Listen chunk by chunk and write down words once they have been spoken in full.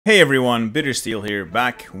Hey everyone, Bittersteel here,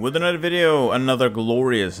 back with another video, another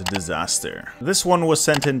glorious disaster. This one was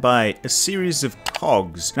sent in by a series of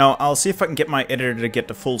cogs. Now, I'll see if I can get my editor to get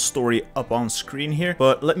the full story up on screen here,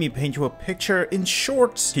 but let me paint you a picture. In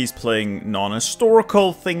short, he's playing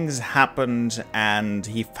non-historical, things happened, and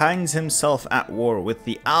he finds himself at war with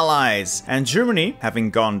the Allies. And Germany, having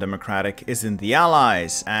gone democratic, is in the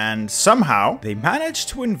Allies. And somehow, they managed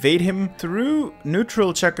to invade him through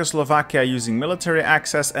neutral Czechoslovakia using military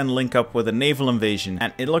access and link up with a naval invasion,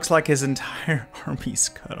 and it looks like his entire army's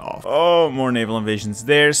cut off. Oh, more naval invasions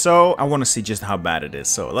there, so I want to see just how bad it is,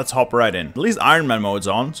 so let's hop right in. At least Iron Man mode's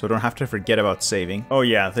on, so I don't have to forget about saving. Oh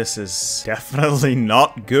yeah, this is definitely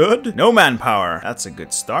not good. No manpower, that's a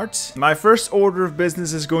good start. My first order of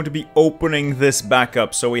business is going to be opening this back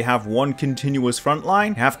up, so we have one continuous front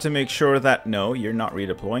line. We have to make sure that, no, you're not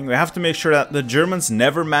redeploying. We have to make sure that the Germans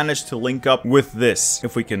never manage to link up with this.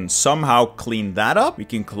 If we can somehow clean that up, we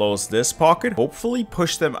can close this pocket, hopefully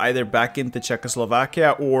push them either back into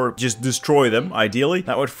Czechoslovakia or just destroy them, ideally.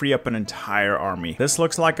 That would free up an entire army. This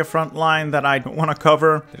looks like a front line that I don't want to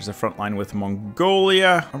cover. There's a front line with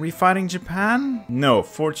Mongolia. Are we fighting Japan? No,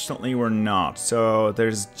 fortunately we're not. So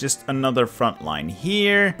there's just another front line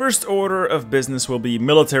here. First order of business will be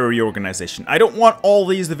military reorganization. I don't want all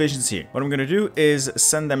these divisions here. What I'm going to do is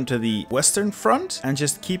send them to the Western Front and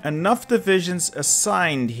just keep enough divisions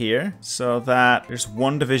assigned here so that there's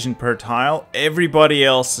one division per tile. Everybody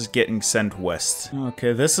else is getting sent west.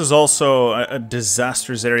 Okay, this is also a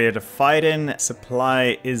disastrous area to fight in.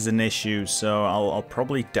 Supply is an issue, so I'll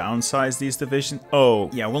probably downsize these divisions. Oh,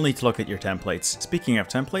 yeah, we'll need to look at your templates. Speaking of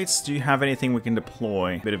templates, do you have anything we can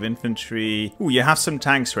deploy? Bit of infantry. Ooh, you have some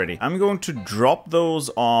tanks ready. I'm going to drop those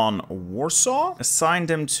on Warsaw, assign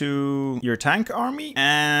them to your tank army,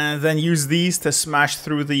 and then use these to smash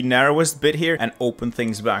through the narrowest bit here and open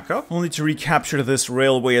things back up. We'll need to recapture this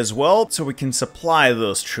railway as well, so we can supply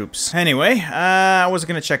those troops. Anyway, I was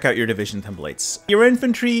gonna check out your division templates. Your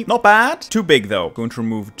infantry, not bad. Too big though. Going to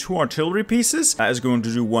remove 2 artillery pieces. That is going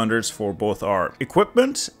to do wonders for both our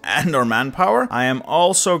equipment and our manpower. I am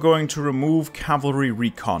also going to remove cavalry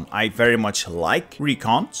recon. I very much like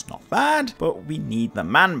recon. It's not bad, but we need the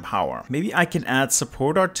manpower. Maybe I can add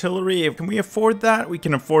support artillery. Can we afford that? We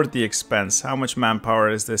can afford the expense. How much manpower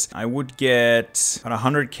is this? I would get about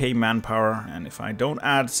 100k manpower, and if I don't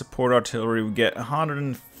add support artillery, we get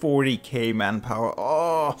 140k manpower.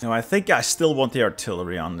 Oh, no, I think I still want the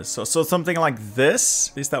artillery on this. So something like this.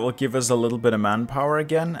 At least that will give us a little bit of manpower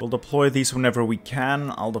again. We'll deploy these whenever we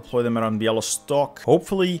can. I'll deploy them around Białystok.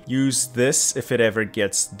 Hopefully use this if it ever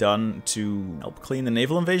gets done to help clean the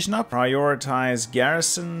naval invasion up. Prioritize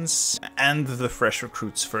garrisons and the fresh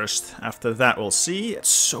recruits first. After that, we'll see.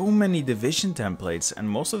 So many division templates and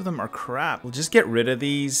most of them are crap. We'll just get rid of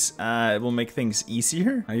these. It will make things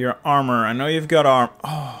easier. Your armor. I know you've got arm.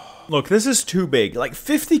 Oh. Look, this is too big. Like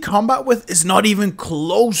 50 combat width is not even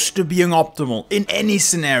close to being optimal in any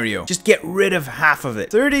scenario. Just get rid of half of it.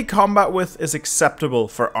 30 combat width is acceptable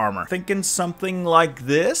for armor. Thinking something like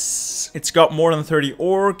this. It's got more than 30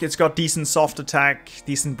 orc. It's got decent soft attack,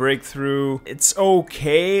 decent breakthrough. It's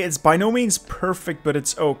okay. It's by no means perfect, but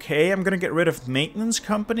it's okay. I'm gonna get rid of maintenance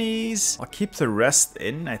companies. I'll keep the rest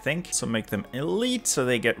in, I think. So make them elite so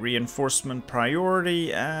they get reinforcement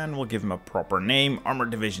priority, and we'll give them a proper name, armor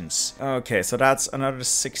divisions. Okay, so that's another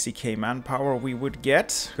 60k manpower we would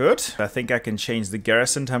get. Good. I think I can change the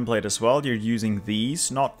garrison template as well. You're using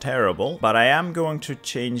these. Not terrible. But I am going to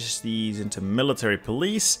change these into military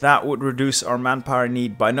police. That would reduce our manpower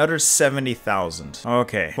need by another 70,000.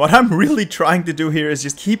 Okay. What I'm really trying to do here is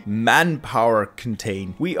just keep manpower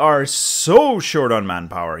contained. We are so short on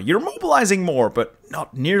manpower. You're mobilizing more, but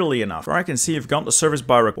not nearly enough. Or I can see you've got the service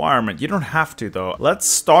by requirement. You don't have to though. Let's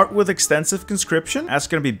start with extensive conscription. That's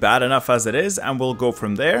gonna be bad enough as it is, and we'll go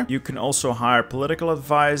from there. You can also hire political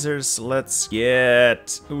advisors. Let's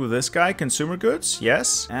get, ooh, this guy, consumer goods,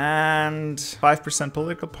 yes. And 5%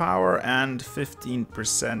 political power and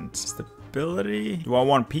 15% stability. Do I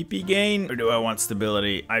want PP gain or do I want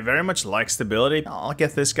stability? I very much like stability. I'll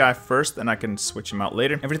get this guy first and I can switch him out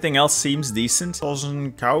later. Everything else seems decent.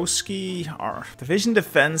 gjnKO, our division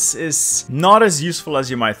defense is not as useful as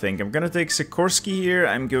you might think. I'm gonna take Sikorsky here.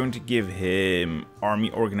 I'm going to give him army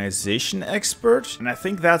organization expert, and I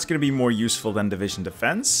think that's gonna be more useful than division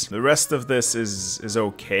defense. The rest of this is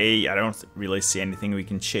okay. I don't really see anything we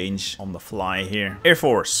can change on the fly here. Air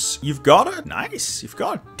Force, you've got it. Nice. You've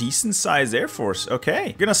got a decent size Air Force. Okay.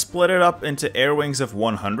 I'm gonna split it up into air wings of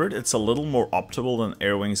 100. It's a little more optimal than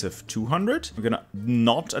air wings of 200. I'm gonna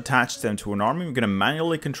not attach them to an army. I'm gonna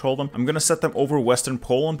manually control them. I'm gonna set them over Western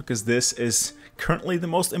Poland because this is currently the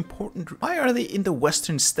most important. Why are they in the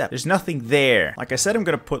western steppe? There's nothing there. Like I said, I'm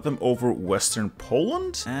gonna put them over western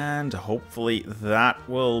Poland, and hopefully that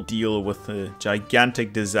will deal with the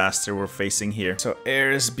gigantic disaster we're facing here. So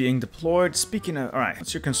air is being deployed. Speaking of, all right,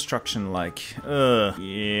 what's your construction like?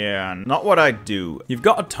 Yeah, not what I do. You've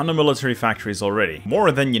got a ton of military factories already,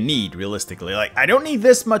 more than you need realistically. Like, I don't need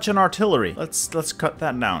this much in artillery. Let's cut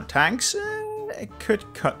that down. Tanks. It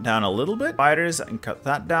could cut down a little bit. Fighters, I can cut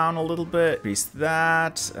that down a little bit. Increase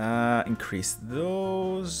that. Increase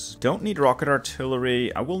those. Don't need rocket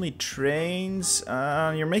artillery. I will need trains.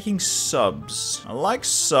 You're making subs. I like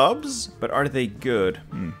subs, but are they good?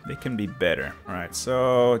 They can be better. All right,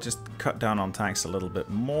 so just cut down on tanks a little bit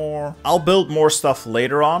more. I'll build more stuff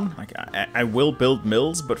later on. Like I will build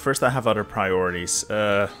mills, but first I have other priorities.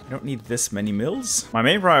 I don't need this many mills. My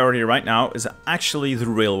main priority right now is actually the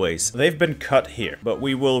railways. They've been cut here, but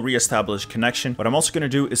we will reestablish connection. What I'm also going to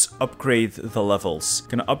do is upgrade the levels.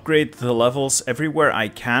 Gonna upgrade the levels everywhere I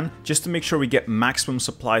can, just to make sure we get maximum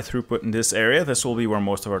supply throughput in this area. This will be where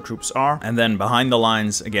most of our troops are. And then behind the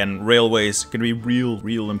lines, again, railways, gonna be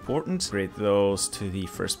real important. Upgrade those to the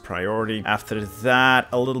first priority. After that,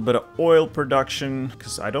 a little bit of oil production,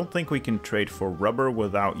 because I don't think we can trade for rubber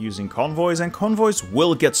without using convoys, and convoys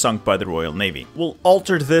will get sunk by the Royal Navy. We'll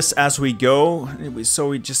alter this as we go, so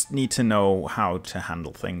we just need to know how to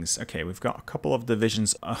handle things. Okay, we've got a couple of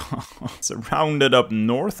divisions surrounded up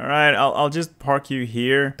north. All right, I'll just park you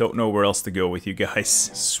here. Don't know where else to go with you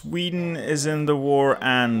guys. Sweden is in the war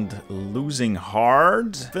and losing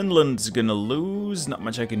hard. Finland's gonna lose. Not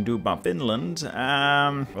much I can do about Finland.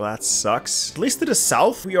 Well, that sucks. At least to the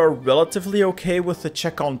south, we are relatively okay with the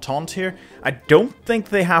Czech Entente here. I don't think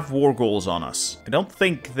they have war goals on us. I don't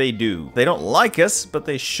think they do. They don't like us, but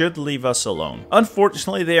they should leave us alone.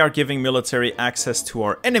 Unfortunately, they are giving military access to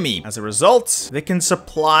our enemy. As a result, they can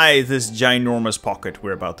supply this ginormous pocket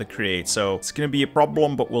we're about to create. So it's gonna be a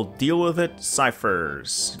problem, but we'll deal with it.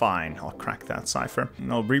 Ciphers. Fine, I'll crack that cipher.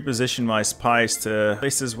 And I'll reposition my spies to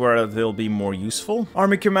places where they'll be more useful.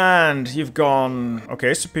 Army command, you've gone...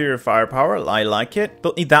 Okay, superior firepower. I like it.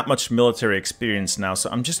 Don't need that much military experience now, so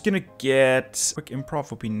I'm just gonna get... Quick improv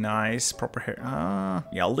would be nice. Proper hair.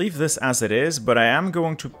 Yeah, I'll leave this as it is, but I am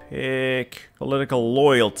going to pick political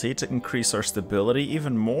loyalty to increase our stability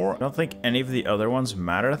even more. I don't think any of the other ones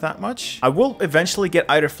matter that much. I will eventually get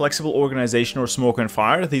either flexible organization or smoke and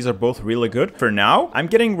fire. These are both really good. For now, I'm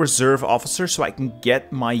getting reserve officers so I can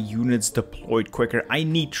get my units deployed quicker. I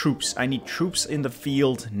need troops. I need troops in the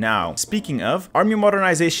field now. Speaking of, army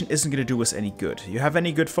modernization isn't going to do us any good. You have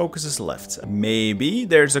any good focuses left? Maybe.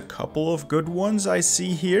 There's a couple of good ones I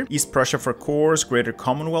see here. East Prussia for cores, Greater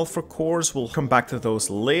Commonwealth for cores. We'll come back to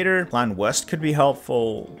those later. Plan West could be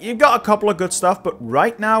helpful. You've got a couple of good stuff, but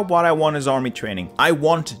right now what I want is army training. I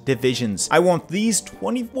want divisions. I want these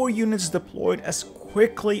 24 units deployed as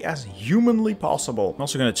quickly as humanly possible. I'm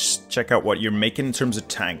also gonna check out what you're making in terms of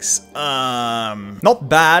tanks. Not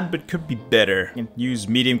bad, but could be better. You can use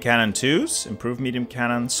medium cannon 2s, improve medium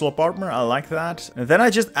cannon, slope armor, I like that. And then I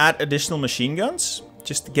just add additional machine guns,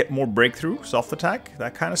 just to get more breakthrough, soft attack,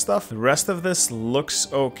 that kind of stuff. The rest of this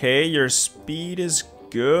looks okay. Your speed is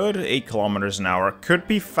good. 8 kilometers an hour. Could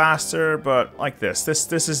be faster, but like this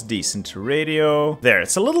is decent. Radio. There,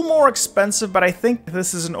 it's a little more expensive, but I think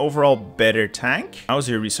this is an overall better tank. How's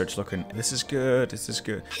your research looking? This is good. This is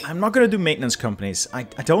good. I'm not gonna do maintenance companies. I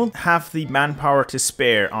don't have the manpower to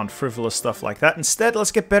spare on frivolous stuff like that. Instead,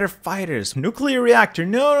 let's get better fighters. Nuclear reactor.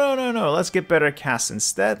 No. Let's get better casts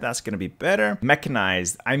instead. That's gonna be better.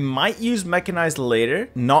 Mechanized. I might use mechanized later.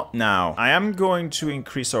 Not now. I am going to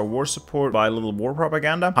increase our war support by a little war propaganda.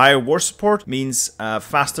 Higher war support means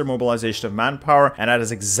faster mobilization of manpower, and that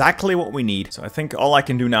is exactly what we need. So I think all I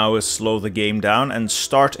can do now is slow the game down and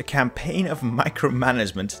start a campaign of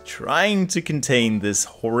micromanagement, trying to contain this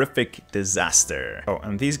horrific disaster. Oh,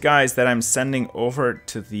 and these guys that I'm sending over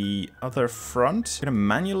to the other front, I'm gonna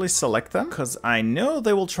manually select them, because I know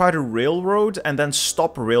they will try to railroad and then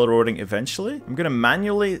stop railroading eventually. I'm gonna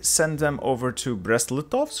manually send them over to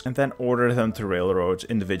Brest-Litovsk and then order them to railroad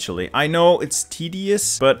individually. I know it's tedious,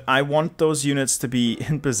 but I want those units to be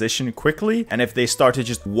in position quickly, and if they start to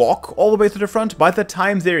just walk all the way to the front, by the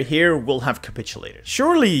time they're here, we'll have capitulated.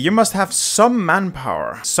 Surely you must have some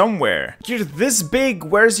manpower somewhere. You're this big,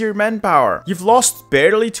 where's your manpower? You've lost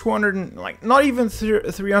barely 200 and, like, not even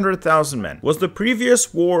 300,000 men. Was the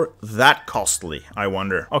previous war that costly, I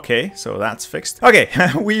wonder? Okay, so that's fixed. Okay,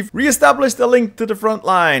 we've reestablished a link to the front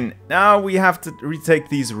line. Now we have to retake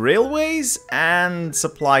these railways and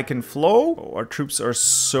supply can flow. Our troops are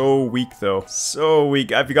so weak though. So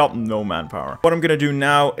weak. I've got no manpower. What I'm gonna do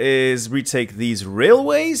now is retake these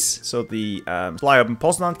railways so the supply hub in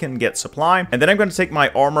Poznan can get supply. And then I'm gonna take my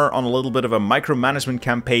armor on a little bit of a micromanagement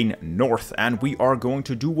campaign north, and we are going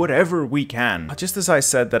to do whatever we can. Just as I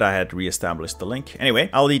said that I had re-established the link. Anyway,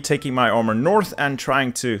 I'll be taking my armor north and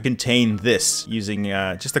trying to contain this using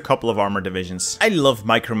just a couple of armor divisions. I love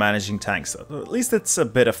micromanaging tanks though. At least it's a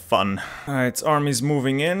bit of fun. Alright, army's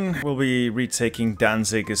moving in. We'll be retaking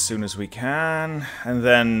Danzig as soon as we can, and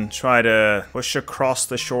then try to push across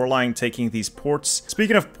the shoreline, taking these ports.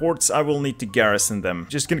 Speaking of ports, I will need to garrison them.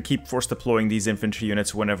 Just gonna keep force deploying these infantry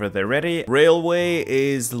units whenever they're ready. Railway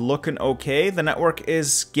is looking okay. The network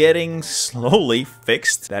is getting slowly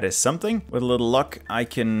fixed. That is something. With a little luck, I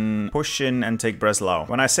can push in and take Breslau.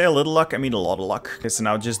 When I say a little luck, I mean a lot of luck. Okay, so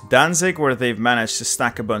now just Danzig, where they've managed to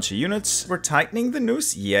stack a bunch of units. We're tightening the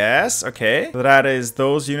noose. Yes, okay. So that is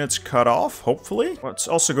those units cut off, hopefully. What's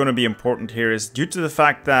also going to be important here is due to the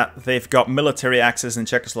fact that they've got military access in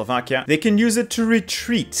Czechoslovakia, they can use it to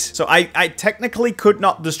retreat. So I technically could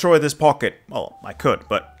not destroy this pocket. Well, I could,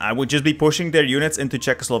 but I would just be pushing their units into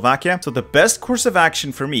Czechoslovakia. So the best course of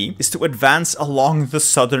action for me is to advance along the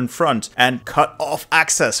southern front and cut off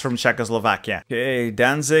access from Czechoslovakia. Okay,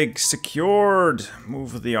 Danzig secured.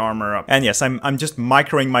 Move the armor up. And yes, I'm just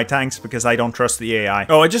microing my tanks because I don't trust the AI.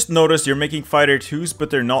 Oh, I just noticed you're making fighter 2s, but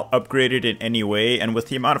they're not upgraded in any way. And with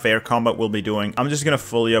the amount of air combat we'll be doing, I'm just gonna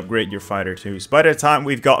fully upgrade your fighter 2s. By the time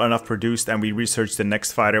we've got enough produced and we research the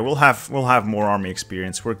next fighter, we'll have more army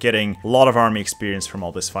experience. We're getting a lot of army experience from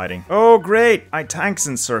all this fighting. Oh, great! My tank's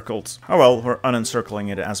encircled. Oh well, we're unencircling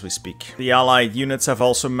it as we speak. The allied units have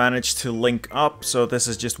also managed to link up, so this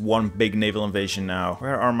is just one big naval invasion now.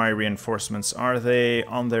 Where are my reinforcements? Are they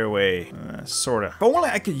on their way? Sorta. If only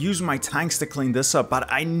I could use my tanks to clean this up,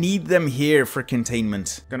 but I need them here for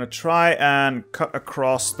containment. Gonna try and cut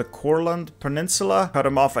across the Courland Peninsula, cut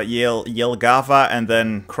them off at Jelgava, and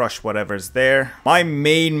then crush whatever's there. My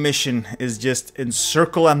main mission is just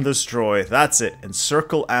encircle and destroy. That's it.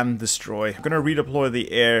 Encircle and destroy. I'm gonna redeploy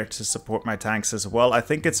the air to support my tanks as well. I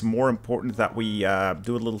think it's more important that we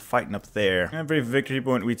do a little fighting up there. Every victory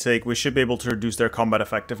point we take, we should be able to reduce their combat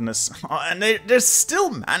effectiveness. Oh, and they're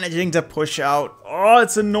still managing to push out. Oh,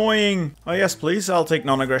 it's annoying. Oh yes, please, I'll take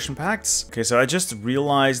non-aggression pacts. Okay, so I just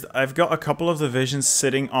realized I've got a couple of divisions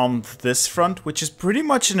sitting on this front, which is pretty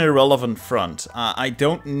much an irrelevant front. I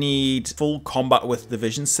don't need full combat with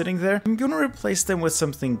divisions sitting there. I'm gonna replace them with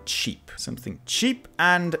something cheap. Something cheap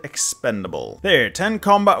and expendable. There, 10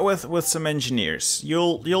 combat with some engineers.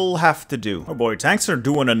 You'll have to do. Oh boy, tanks are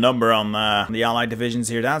doing a number on the allied divisions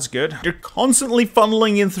here. That's good. They're constantly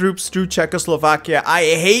funneling in troops through Czechoslovakia. I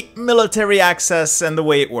hate military access and the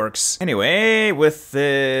way it works. Anyway, with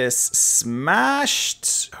this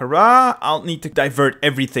smashed, hurrah, I'll need to divert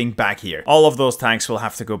everything back here. All of those tanks will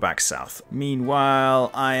have to go back south.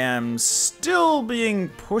 Meanwhile, I am still being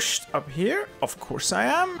pushed up here. Of course I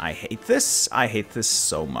am. I hate this. I hate this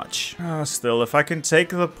so much. Still, if I can take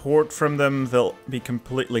the port from them, they'll be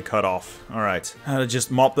completely cut off. All right,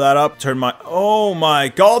 just mop that up. Turn my... Oh my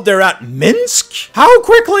god, they're at Minsk? How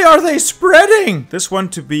quickly are they spreading? This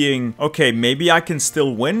went to being, okay, maybe I can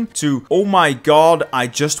still win, to, oh my god, I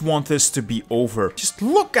just want this to be over. Just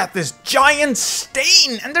look at this giant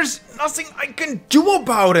stain, and there's nothing I can do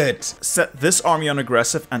about it. Set this army on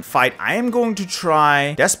aggressive and fight. I am going to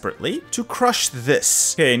try desperately to crush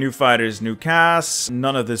this. Okay, new fighters, new casts.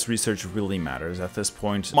 None of this research really matters at this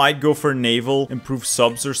point. Might go for naval, improve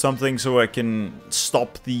subs or something so I can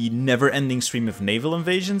stop the never-ending stream of naval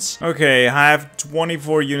invasions. Okay, I have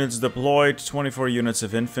 24 units deployed, 24 units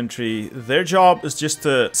of infantry. Their job is just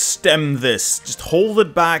to stem this. Just hold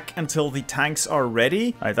it back until the tanks are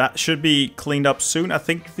ready. That should be cleaned up soon. I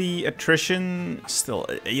think the attrition still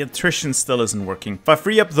isn't working. If I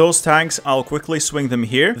free up those tanks, I'll quickly swing them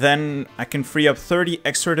here. Then I can free up 30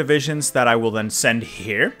 extra divisions that I will then send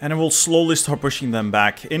here. And I will slowly start pushing them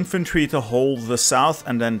back. Infantry to hold the south,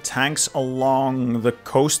 and then tanks along the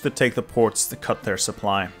coast to take the ports to cut their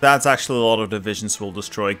supply. That's actually a lot of divisions we'll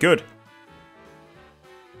destroy. Good.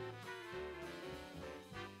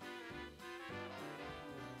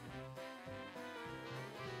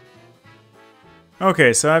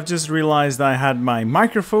 Okay, so I've just realized I had my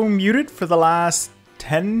microphone muted for the last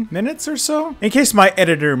 10 minutes or so. In case my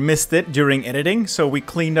editor missed it during editing, so we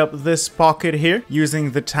cleaned up this pocket here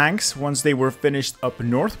using the tanks once they were finished up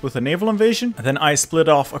north with a naval invasion. And then I split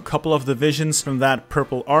off a couple of divisions from that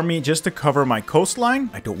purple army just to cover my coastline.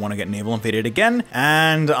 I don't want to get naval invaded again.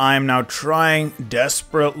 And I'm now trying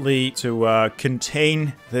desperately to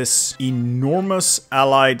contain this enormous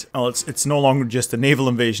allied... Oh, it's no longer just a naval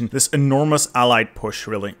invasion. This enormous allied push,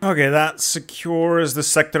 really. Okay, that secures the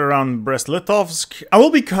sector around Brest-Litovsk. I will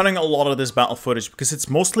be cutting a lot of this battle footage because it's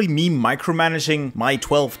mostly me micromanaging my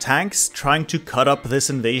 12 tanks, trying to cut up this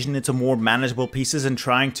invasion into more manageable pieces and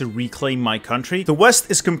trying to reclaim my country. The west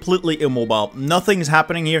is completely immobile. Nothing's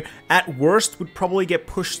happening here. At worst, would probably get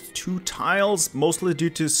pushed 2 tiles, mostly due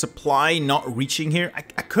to supply not reaching here. I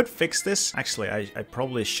could fix this. Actually, I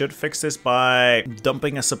probably should fix this by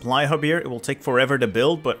dumping a supply hub here. It will take forever to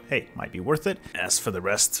build, but hey, might be worth it. As for the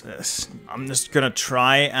rest, I'm just gonna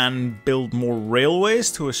try and build more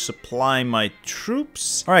railways to supply my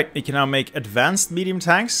troops. All right, we can now make advanced medium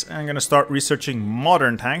tanks. I'm gonna start researching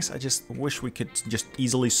modern tanks. I just wish we could just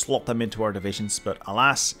easily slot them into our divisions, but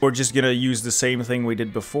alas, we're just gonna use the same thing we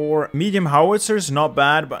did before. Medium howitzers, not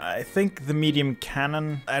bad, but I think the medium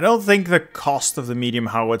cannon, I don't think the cost of the medium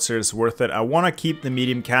howitzer is worth it. I want to keep the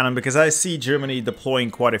medium cannon because I see Germany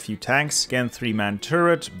deploying quite a few tanks. Again, 3-man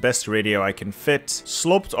turret, best radio I can fit,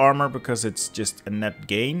 sloped armor because it's just a net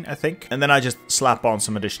gain, I think. And then I just slap on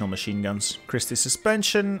some additional machine guns. Christie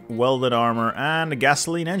suspension, welded armor, and a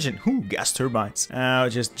gasoline engine. Ooh, gas turbines.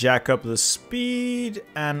 Just jack up the speed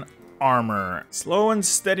and armor. Slow and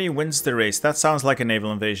steady wins the race. That sounds like a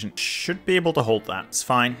naval invasion. Should be able to hold that. It's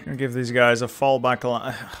fine. I'm gonna give these guys a fallback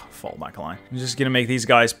line. Fallback line. I'm just gonna make these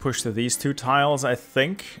guys push to these 2 tiles, I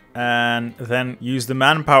think, and then use the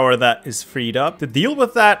manpower that is freed up to deal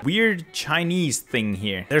with that weird Chinese thing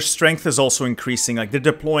here. Their strength is also increasing. Like, they're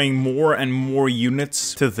deploying more and more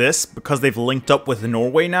units to this because they've linked up with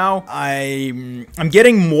Norway now. I'm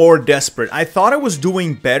getting more desperate. I thought I was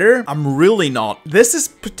doing better. I'm really not. This is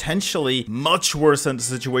potentially much worse than the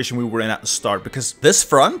situation we were in at the start because this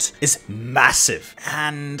front is massive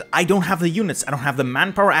and I don't have the units. I don't have the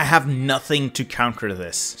manpower. I have nothing to counter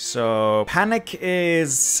this. So panic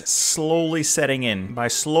is slowly setting in. By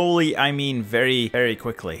slowly, I mean very, very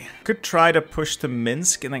quickly. Could try to push to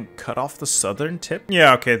Minsk and then cut off the southern tip.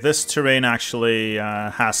 Yeah, okay, this terrain actually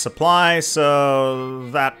has supply, so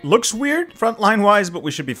that looks weird frontline wise, but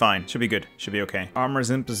we should be fine. Should be good. Should be okay. Armor's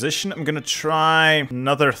in position. I'm gonna try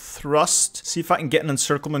another thrust. See if I can get an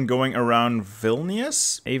encirclement going around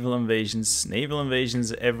Vilnius. Naval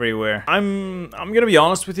invasions everywhere. I'm gonna be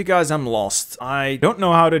honest with you guys, I'm lost. I don't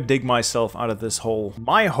know how to dig myself out of this hole.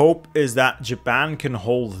 My hope is that Japan can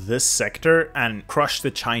hold this sector and crush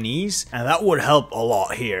the Chinese, and that would help a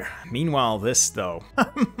lot here. Meanwhile, this though,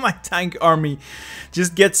 my tank army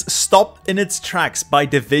just gets stopped in its tracks by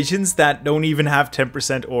divisions that don't even have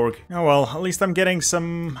 10% org. Oh well, at least I'm getting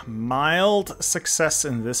some mild success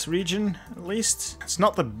in this region, at least. It's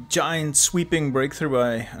not the giant sweeping breakthrough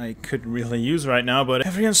I could really use right now, but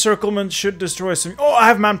every encirclement should destroy some... Oh, I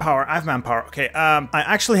have manpower. Okay, I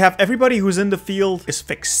actually have everybody who's in the field is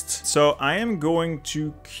fixed. So I am going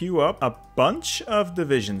to queue up a bunch of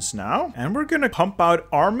divisions now, and we're gonna pump out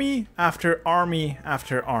army after army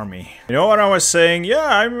after army. You know what I was saying? Yeah,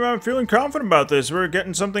 I'm feeling confident about this. We're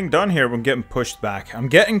getting something done here. We're getting pushed back. I'm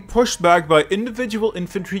getting pushed back by individual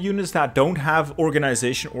infantry units that don't have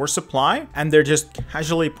organization or supply, and they're just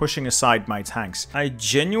casually pushing aside my tanks. I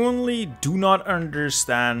genuinely do not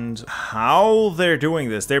understand how they're doing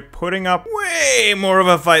this. They're putting up way more of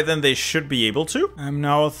a fight than they should be able to. I'm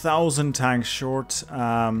now 1,000 tanks short.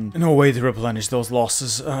 No way to replenish those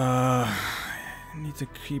losses. I need to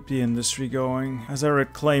keep the industry going. As I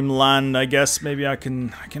reclaim land, I guess maybe I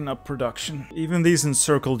can up production. Even these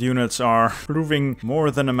encircled units are proving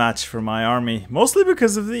more than a match for my army. Mostly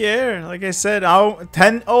because of the air. Like I said,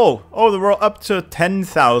 we're up to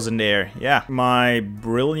 10,000 air. Yeah. My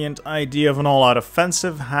brilliant idea of an all-out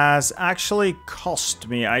offensive has actually cost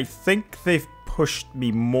me. I think they've pushed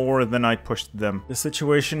me more than I pushed them. The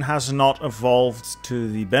situation has not evolved to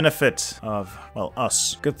the benefit of, well,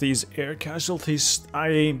 us. Look at these air casualties.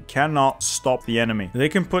 I cannot stop the enemy. They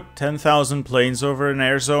can put 10,000 planes over an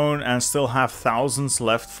air zone and still have thousands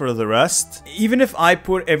left for the rest. Even if I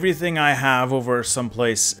put everything I have over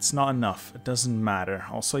someplace, it's not enough. It doesn't matter.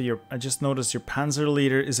 Also, I just noticed your panzer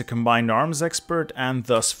leader is a combined arms expert and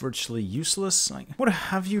thus virtually useless. Like, what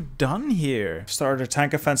have you done here? Started a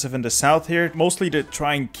tank offensive in the south here. Most mostly to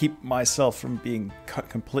try and keep myself from being cut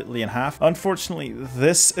completely in half. Unfortunately,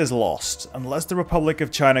 this is lost, unless the Republic of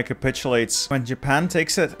China capitulates when Japan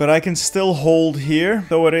takes it. But I can still hold here,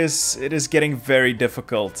 though it is getting very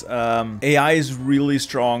difficult. AI is really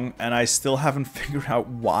strong, and I still haven't figured out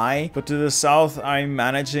why. But to the south, I'm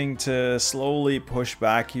managing to slowly push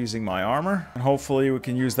back using my armor, and hopefully we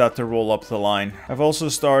can use that to roll up the line. I've also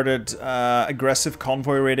started aggressive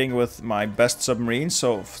convoy raiding with my best submarines,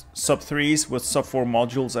 so sub-3s with sub-4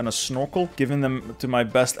 modules and a snorkel, giving them to my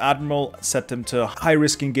best admiral, set them to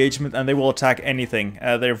high-risk engagement, and they will attack anything.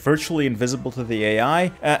 They're virtually invisible to the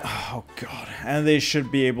AI. Oh god. And they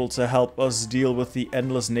should be able to help us deal with the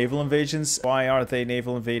endless naval invasions. Why are they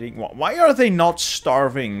naval invading? Why are they not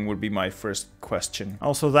starving would be my first question.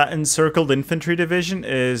 Also, that encircled infantry division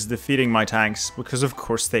is defeating my tanks, because of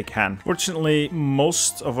course they can. Fortunately,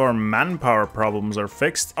 most of our manpower problems are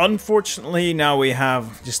fixed. Unfortunately, now we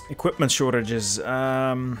have just equipment shortages.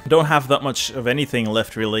 Don't have that much of anything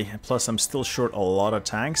left really. Plus, I'm still short a lot of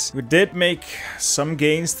tanks. We did make some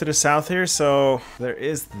gains to the south here, so there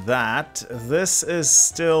is that. This is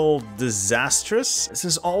still disastrous. This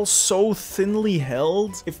is all so thinly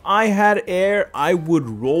held. If I had air, I would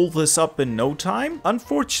roll this up in no time.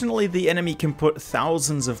 Unfortunately, the enemy can put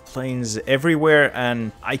thousands of planes everywhere,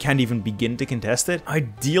 and I can't even begin to contest it.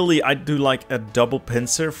 Ideally, I'd do like a double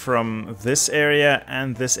pincer from this area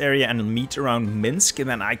and meet around Minsk, and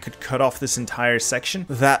then I could cut off this entire section.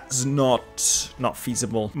 That's not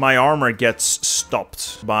feasible. My armor gets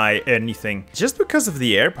stopped by anything just because of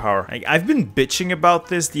the air power. I've been bitching about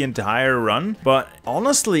this the entire run, but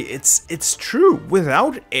honestly, it's true.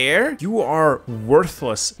 Without air, you are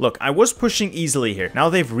worthless. Look, I was pushing easily here. Now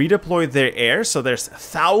they've redeployed their air, so there's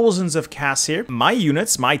thousands of CAS here. My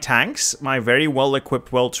units, my tanks, my very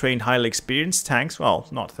well-equipped, well-trained, highly experienced tanks, well,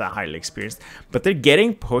 not that highly experienced, but they're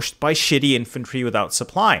getting pushed by shitty infantry without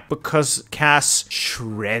supply because CAS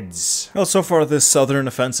shreds. Well, so far this southern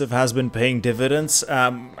offensive has been paying dividends.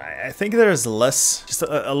 I think there's less, just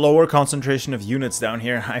a lower concentration of units down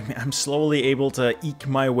here. I'm slowly able to eke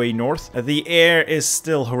my way north. The air is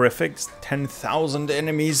still horrific. 10,000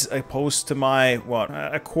 enemies opposed to my, what,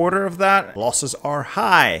 a quarter of that? Losses are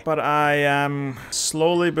high, but I am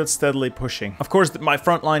slowly but steadily pushing. Of course, my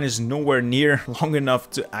front line is nowhere near long enough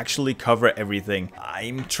to actually cover everything.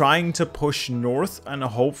 I'm trying to push north and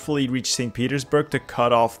hopefully reach St. Petersburg to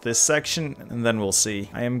cut off this section, and then we'll see.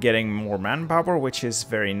 I am getting more manpower, which is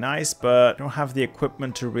very nice, but I don't have the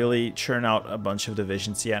equipment to really churn out a bunch of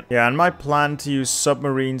divisions yet. Yeah, and my plan to use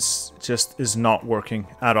submarines just is not working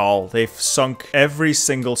at all. They've sunk every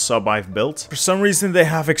single sub I've built. For some reason, they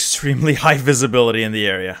have extremely high visibility in the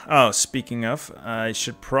area. Oh, speaking of, I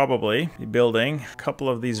should probably be building a couple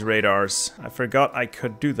of these radars. I forgot I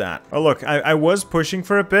could do that. Oh, look, I was pushing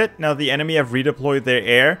for a bit. Now the enemy have redeployed their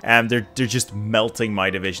air, and they're just melting my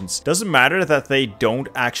divisions. Doesn't matter that they don't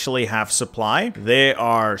actually have supply. They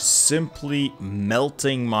are simply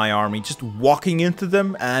melting my army, just walking into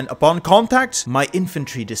them, and upon contact, my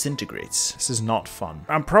infantry disintegrates. This is not fun.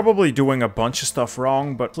 I'm probably doing a bunch of stuff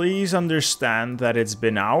wrong, but please understand that it's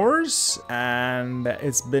been hours, and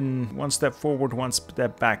it's been one step forward, one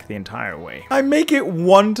step back the entire way. I make it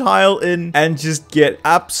one tile in and just get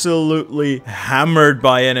absolutely hammered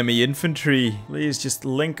by enemy infantry. Please just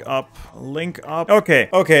link up, link up.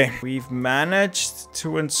 Okay, we've managed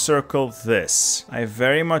to encircle this. I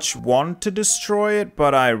very much want to destroy it,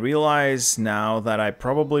 but I realize now that I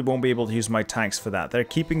probably won't be able to use my tanks for that. They're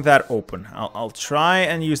keeping that open. I'll try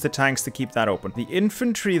and use the tanks to keep that open. The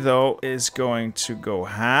infantry, though, is going to go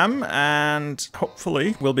ham, and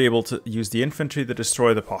hopefully we'll be able to use the infantry to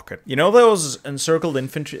destroy the pocket. You know those encircled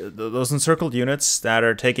infantry, those encircled units that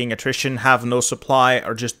are taking attrition, have no supply,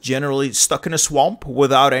 are just generally stuck in a swamp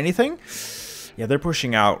without anything? Yeah, they're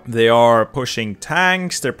pushing out. They are pushing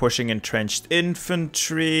tanks, they're pushing entrenched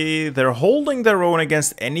infantry, they're holding their own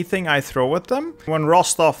against anything I throw at them. When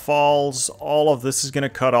Rostov falls, all of this is gonna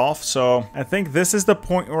cut off, so I think this is the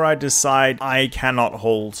point where I decide I cannot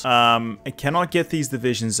hold. I cannot get these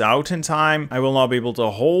divisions out in time. I will not be able to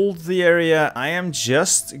hold the area. I am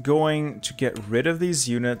just going to get rid of these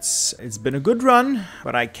units. It's been a good run,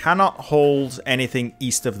 but I cannot hold anything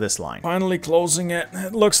east of this line. Finally closing it.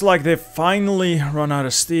 It looks like they finally definitely run out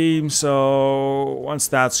of steam, so once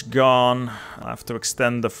that's gone, I'll have to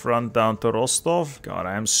extend the front down to Rostov. God,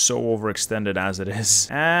 I am so overextended as it is.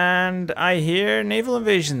 And I hear naval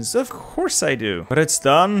invasions. Of course I do. But it's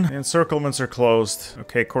done. The encirclements are closed.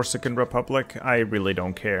 Okay, Corsican Republic, I really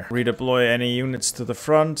don't care. Redeploy any units to the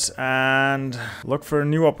front and look for a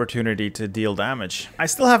new opportunity to deal damage. I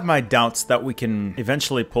still have my doubts that we can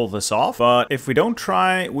eventually pull this off, but if we don't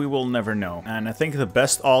try, we will never know. And I think the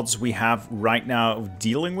best odds we have right now of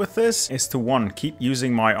dealing with this is to, one, keep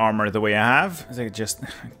using my armor the way I have. I just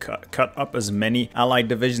cut up as many allied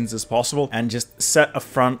divisions as possible and just set a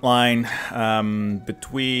front line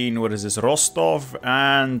between, what is this, Rostov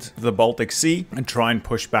and the Baltic Sea and try and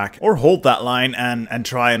push back. Or hold that line and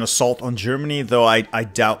try an assault on Germany, though I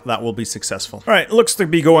doubt that will be successful. Alright, looks to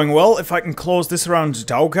be going well. If I can close this around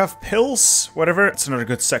Daugavpils, whatever, it's another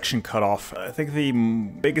good section cut off. I think the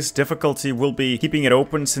biggest difficulty will be keeping it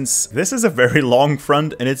open, since this is a very long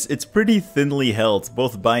front and it's pretty thinly held,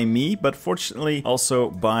 both by me, but fortunately also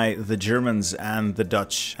by the Germans and the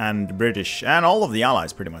Dutch and British and all of the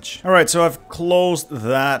allies pretty much. Alright, so I've closed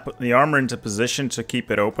that, put the armor into position to keep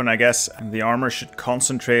it open, I guess. The armor should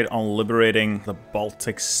concentrate on liberating the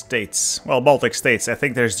Baltic states. Well, Baltic states, I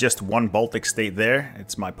think there's just one Baltic state there.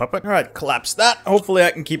 It's my puppet. Alright, collapse that. Hopefully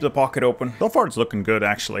I can keep the pocket open. So far it's looking good,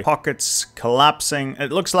 actually. Pockets collapsing.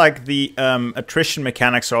 It looks like the attrition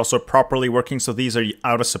mechanics are also properly working, so these are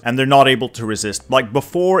out of support and they're not able to resist. Like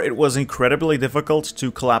before, it was incredibly difficult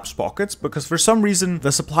to collapse pockets because for some reason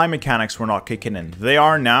the supply mechanics were not kicking in. They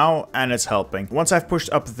are now, and it's helping. Once I've pushed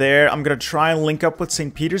up there, I'm gonna try and link up with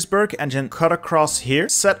St. Petersburg and then cut across here,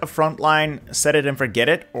 set a front line, set it and forget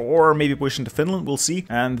it, or maybe push into Finland, we'll see.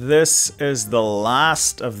 And this is the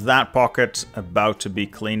last of that pocket, about to be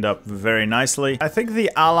cleaned up very nicely. I think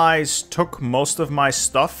the allies took most of my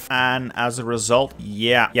stuff, and as a result,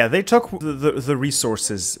 yeah, they took the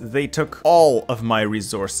resources. They took all of my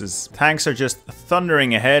resources. Tanks are just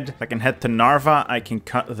thundering ahead. If I can head to Narva, I can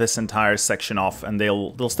cut this entire section off, and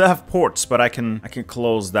they'll still have ports, but I can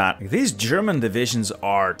close that. These German divisions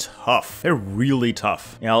are tough. They're really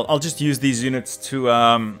tough. Yeah, I'll just use these units to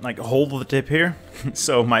like hold the tip here.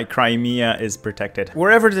 So my Crimea is protected.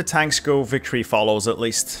 Wherever the tanks go, victory follows at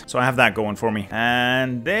least. So I have that going for me.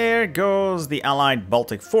 And there goes the Allied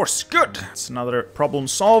Baltic force. Good! It's another problem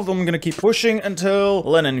solved. I'm gonna keep pushing until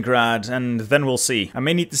Leningrad, and then we'll see. I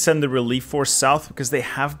may need to send the relief force south because they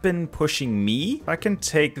have been pushing me. I can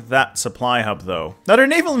take that supply hub though. Another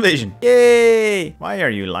naval invasion! Yay! Why are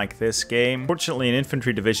you like this, game? Fortunately, an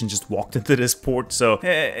infantry division just walked into this port, so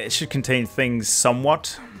it should contain things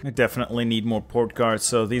somewhat. I definitely need more port guards,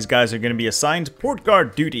 so these guys are going to be assigned port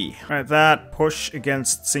guard duty. Alright, that push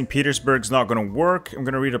against St. Petersburg's not going to work. I'm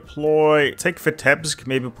going to redeploy, take Vitebsk,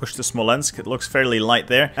 maybe push to Smolensk. It looks fairly light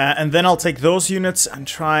there. And then I'll take those units and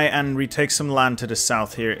try and retake some land to the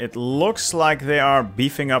south here. It looks like they are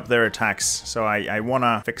beefing up their attacks, so I want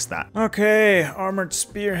to fix that. Okay, armored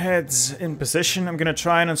spearheads in position. I'm going to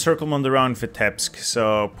try and encirclement around Vitebsk.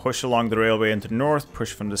 So push along the railway into the north,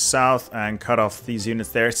 push from the south, and cut off these units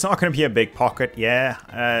there. It's not going to be a big pocket, yeah.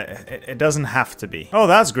 It doesn't have to be. Oh,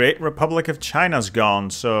 that's great. Republic of China's gone,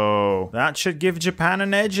 so that should give Japan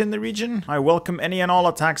an edge in the region. I welcome any and all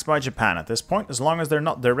attacks by Japan at this point, as long as they're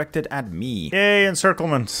not directed at me. Yay,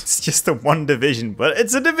 encirclement. It's just a one division, but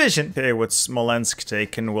it's a division. Okay, with Smolensk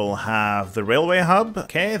taken, we'll have the railway hub.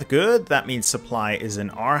 Okay, good. That means supply is in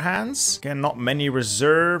our hands. Again, not many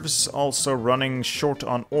reserves. Also running short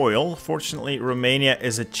on oil. Fortunately, Romania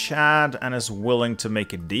is a Chad and is willing to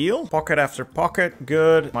make a deal. Pocket after pocket,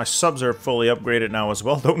 good. My subs are fully upgraded now as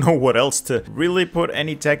well. Don't know what else to really put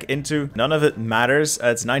any tech into. None of it matters.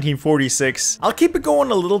 It's 1946. I'll keep it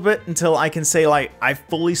going a little bit until I can say, like, I've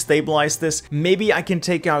fully stabilized this. Maybe I can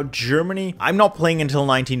take out Germany. I'm not playing until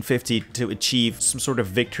 1950 to achieve some sort of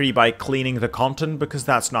victory by cleaning the continent, because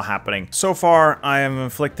that's not happening. So far, I have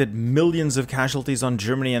inflicted millions of casualties on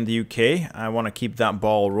Germany and the UK. I want to keep that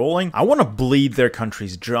ball rolling. I want to bleed their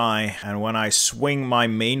countries dry, and when I swing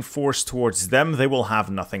my main force towards them, they will have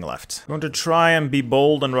nothing left. I'm going to try and be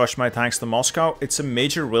bold and rush my tanks to Moscow. It's a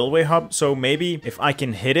major railway hub, so maybe if I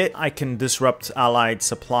can hit it, I can disrupt Allied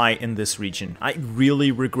supply in this region. I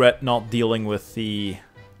really regret not dealing with the...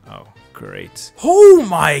 Oh, great. Oh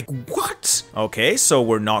my... What? Okay, so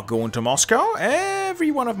we're not going to Moscow.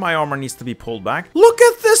 Every one of my armor needs to be pulled back. Look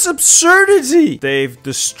at this this absurdity? They've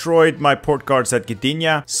destroyed my port guards at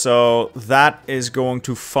Gdynia, so that is going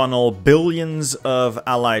to funnel billions of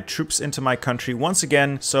allied troops into my country once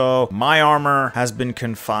again. So my armor has been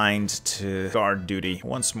confined to guard duty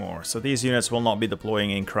once more. So these units will not be deploying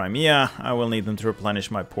in Crimea. I will need them to replenish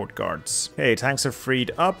my port guards. Okay, tanks are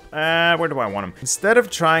freed up. Where do I want them? Instead of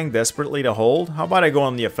trying desperately to hold, how about I go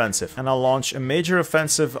on the offensive? And I'll launch a major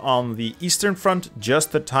offensive on the eastern front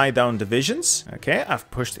just to tie down divisions. Okay, I've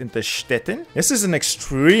pushed into Stettin. This is an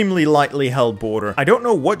extremely lightly held border. I don't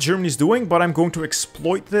know what Germany's doing, but I'm going to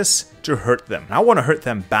exploit this to hurt them. I want to hurt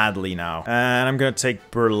them badly now. And I'm going to take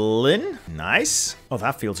Berlin. Nice. Oh,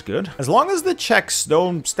 that feels good. As long as the Czechs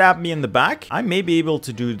don't stab me in the back, I may be able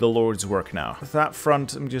to do the Lord's work now. With that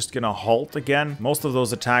front, I'm just going to halt again. Most of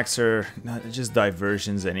those attacks are just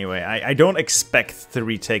diversions anyway. I don't expect to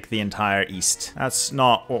retake the entire east. That's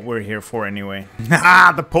not what we're here for anyway.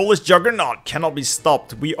 Ah, the Polish juggernaut cannot be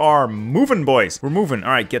stopped. We are moving, boys. We're moving. All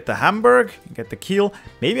right, get the Hamburg, get the Kiel.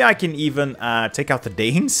 Maybe I can even take out the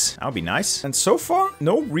Danes. That would be nice. And so far,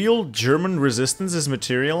 no real German resistance is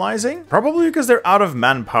materializing. Probably because they're out of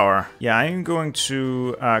manpower. Yeah, I'm going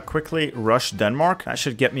to quickly rush Denmark. That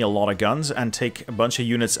should get me a lot of guns and take a bunch of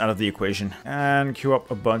units out of the equation. And queue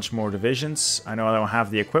up a bunch more divisions. I know I don't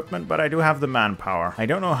have the equipment, but I do have the manpower. I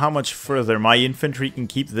don't know how much further my infantry can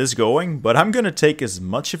keep this going, but I'm going to take as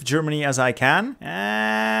much of Germany as I can.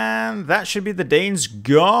 And that should be the Danes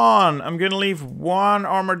gone. I'm going to leave one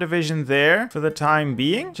armored division there for the time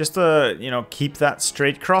being. Just to, you know, keep that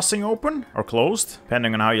straight crossing open or closed,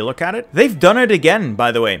 depending on how you look at it. They've done it again,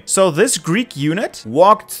 by the way. So this Greek unit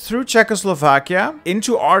walked through Czechoslovakia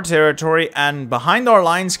into our territory and behind our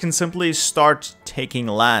lines can simply start taking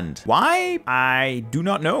land. Why? I do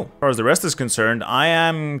not know. As far as the rest is concerned, I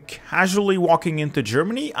am casually walking into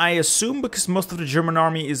Germany. I assume because most of the German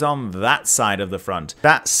army is on that side of the front.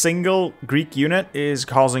 That single Greek unit is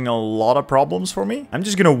causing a lot of problems for me. I'm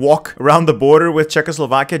just gonna walk around the border with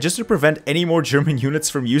Czechoslovakia just to prevent any more German units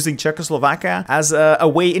from using Czechoslovakia as a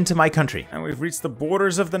way into my country. And we've reached the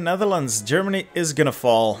borders of the Netherlands. Germany is gonna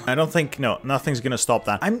fall. I don't think, no, nothing's gonna stop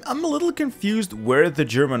that. I'm a little confused where the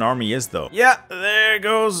German army is though. Yeah, there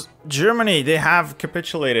goes Germany. They have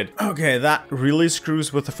capitulated. Okay, that really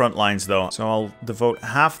screws with the front lines though. So I'll devote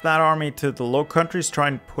half that army to the Low Countries, try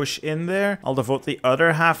and push in there. I'll devote the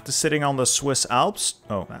other half to sitting on the Swiss Alps.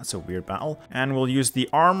 Oh, that's a weird battle. And we'll use the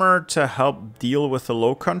armor to help deal with the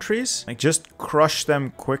Low Countries. Like, just crush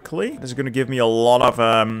them quickly. This is going to give me a lot of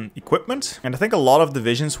equipment. And I think a lot of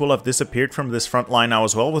divisions will have disappeared from this front line now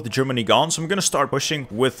as well with Germany gone. So I'm going to start pushing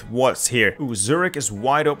with what's here. Ooh, Zurich is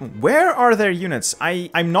wide open. Where are their units?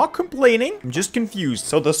 I'm not complaining. I'm just confused.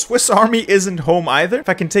 So the Swiss army isn't home either. If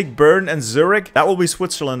I can take Bern and Zurich, that will be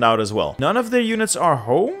Switzerland out as well. None of their units are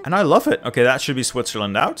home, and I love it. Okay, that should be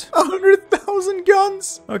Switzerland out. 100,000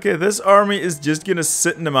 guns. Okay, this army is just gonna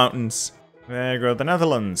sit in the mountains. There you go, the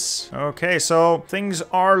Netherlands. Okay, so things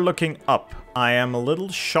are looking up. I am a little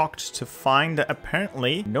shocked to find that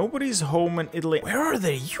apparently nobody's home in Italy. Where are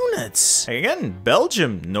their units? Again,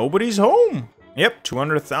 Belgium, nobody's home. Yep,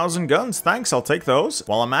 200,000 guns. Thanks, I'll take those.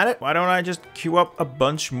 While I'm at it, why don't I just queue up a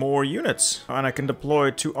bunch more units? And I can deploy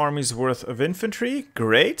 2 armies worth of infantry.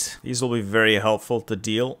 Great. These will be very helpful to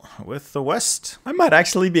deal with the West. I might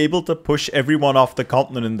actually be able to push everyone off the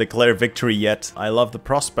continent and declare victory yet. I love the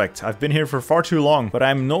prospect. I've been here for far too long, but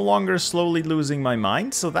I'm no longer slowly losing my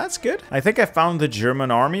mind, so that's good. I think I found the German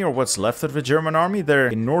army, or what's left of the German army. They're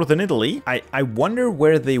in northern Italy. I wonder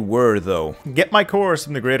where they were, though. Get my corps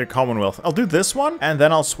in the Greater Commonwealth. I'll do this one, and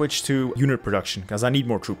then I'll switch to unit production, because I need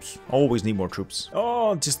more troops. Always need more troops.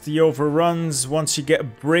 Oh, just the overruns. Once you get a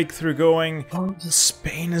breakthrough going,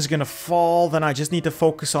 Spain is gonna fall. Then I just need to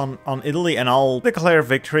focus on Italy, and I'll declare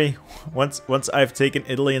victory once I've taken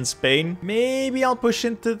Italy and Spain. Maybe I'll push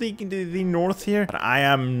into the north here, but I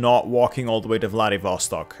am not walking all the way to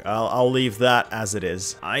Vladivostok. I'll leave that as it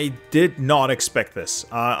is. I did not expect this.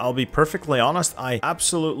 I'll be perfectly honest. I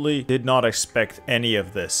absolutely did not expect any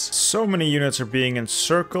of this. So many units are being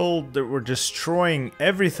encircled, that we're destroying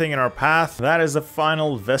everything in our path. That is the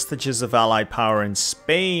final vestiges of allied power in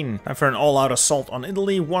Spain. Time for an all-out assault on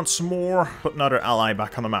Italy once more. Put another ally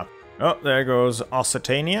back on the map. Oh, there goes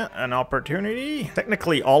Occitania, an opportunity.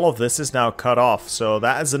 Technically, all of this is now cut off, so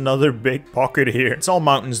that is another big pocket here. It's all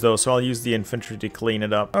mountains, though, so I'll use the infantry to clean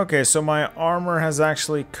it up. Okay, so my armor has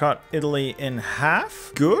actually cut Italy in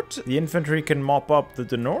half. Good. The infantry can mop up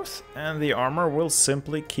the north, and the armor will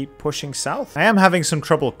simply keep pushing south. I am having some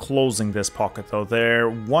trouble closing this pocket, though. They're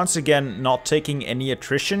once again not taking any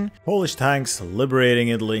attrition. Polish tanks liberating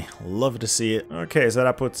Italy. Love to see it. Okay, so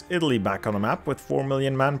that puts Italy back on the map with 4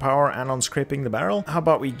 million manpower and on scraping the barrel, how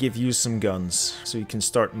about we give you some guns so you can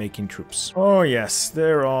start making troops? Oh yes,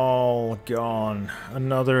 they're all gone.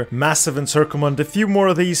 Another massive encirclement, a few more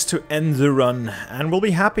of these to end the run, and we'll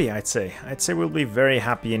be happy, I'd say. I'd say we'll be very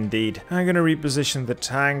happy indeed. I'm gonna reposition the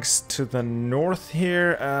tanks to the north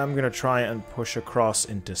here. I'm gonna try and push across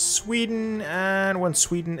into Sweden, and when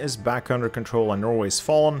Sweden is back under control and Norway's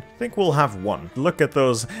fallen, I think we'll have one. Look at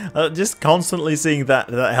those, just constantly seeing that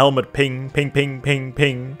helmet ping, ping, ping, ping,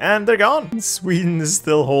 ping, and they're gone. Sweden is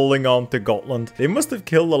still holding on to Gotland. They must have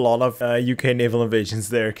killed a lot of UK naval invasions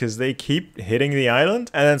there, because they keep hitting the island,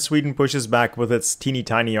 and then Sweden pushes back with its teeny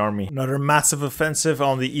tiny army. Another massive offensive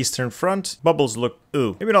on the Eastern Front. Bubbles look,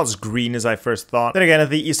 ooh, maybe not as green as I first thought. Then again,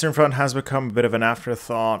 the Eastern Front has become a bit of an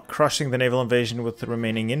afterthought, crushing the naval invasion with the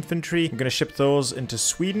remaining infantry. I'm gonna ship those into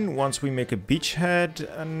Sweden once we make a beachhead.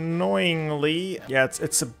 Annoyingly, yeah,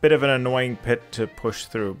 it's a bit of an annoying pit to push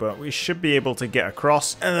through, but we should be able to get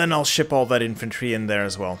across, and then I'll ship all that infantry in there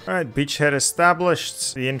as well. Alright, beachhead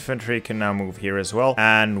established. The infantry can now move here as well,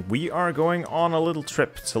 and we are going on a little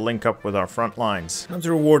trip to link up with our front lines. Time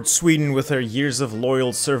to reward Sweden with their years of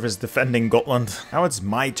loyal service defending Gotland. Now it's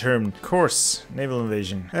my turn. Of course, naval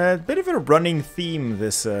invasion. A bit of a running theme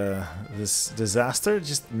this disaster.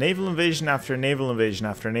 Just naval invasion after naval invasion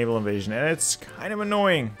after naval invasion, and it's kind of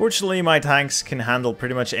annoying. Fortunately, my tanks can handle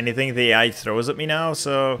pretty much anything the AI throws at me now,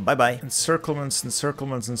 so bye-bye. Encirclements,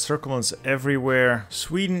 encirclements, encirclements everywhere.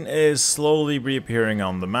 Sweden is slowly reappearing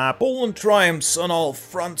on the map. Poland triumphs on all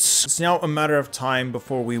fronts. It's now a matter of time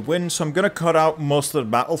before we win, so I'm gonna cut out most of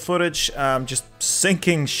the battle footage. Just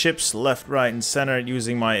sinking ships left, right, and center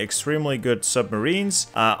using my extremely good submarines.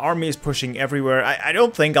 Army is pushing everywhere. I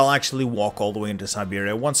don't think I'll actually walk all the way into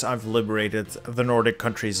Siberia. Once I've liberated the Nordic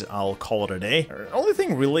countries, I'll call it a day. The only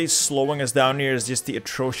thing really slowing us down here is just the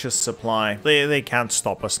atrocious supply. They can't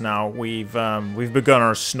stop us now. We've begun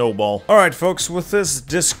our snowball. Alright folks, with this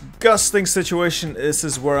disgusting situation, this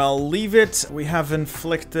is where I'll leave it. We have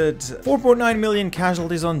inflicted 4.9 million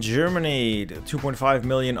casualties on Germany, 2.5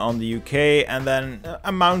 million on the UK, and then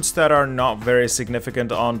amounts that are not very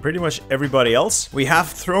significant on pretty much everybody else. We have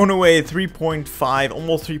thrown away 3.5,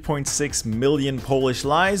 almost 3.6 million Polish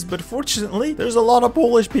lives, but fortunately, there's a lot of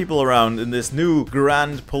Polish people around in this new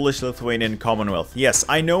grand Polish-Lithuanian Commonwealth. Yes,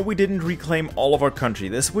 I know we didn't reclaim all of our country.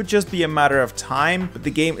 This would just be a matter of time, but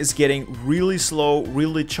the game is getting really slow,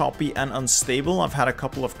 really choppy and unstable. I've had a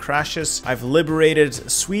couple of crashes. I've liberated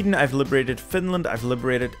Sweden, I've liberated Finland, I've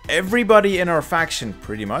liberated everybody in our faction,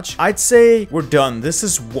 pretty much. I'd say we're done. This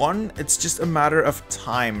is one. It's just a matter of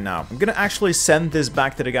time now. I'm gonna actually send this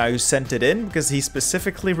back to the guy who sent it in, because he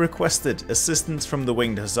specifically requested assistance from the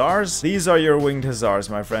Winged Hussars. These are your Winged Hussars,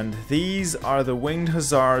 my friend. These are the Winged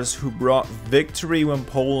Hussars who brought victory when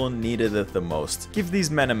Poland needed it the most. Give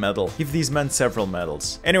these men a medal. Give these men several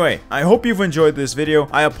medals. Anyway, I hope you've enjoyed this video.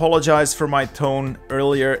 I apologize for my tone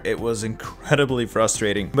earlier. It was incredibly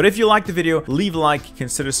frustrating. But if you liked the video, leave a like,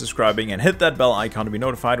 consider subscribing, and hit that bell icon to be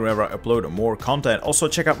notified whenever I upload more content. Also,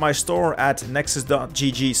 check out my store at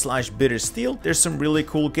nexus.gg/bittersteel. There's some really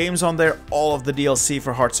cool games on there, all of the DLC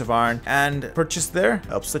for Hearts of Iron, and purchase there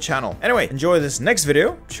helps the channel. Anyway, enjoy this next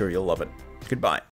video. I'm sure you'll love it. Goodbye.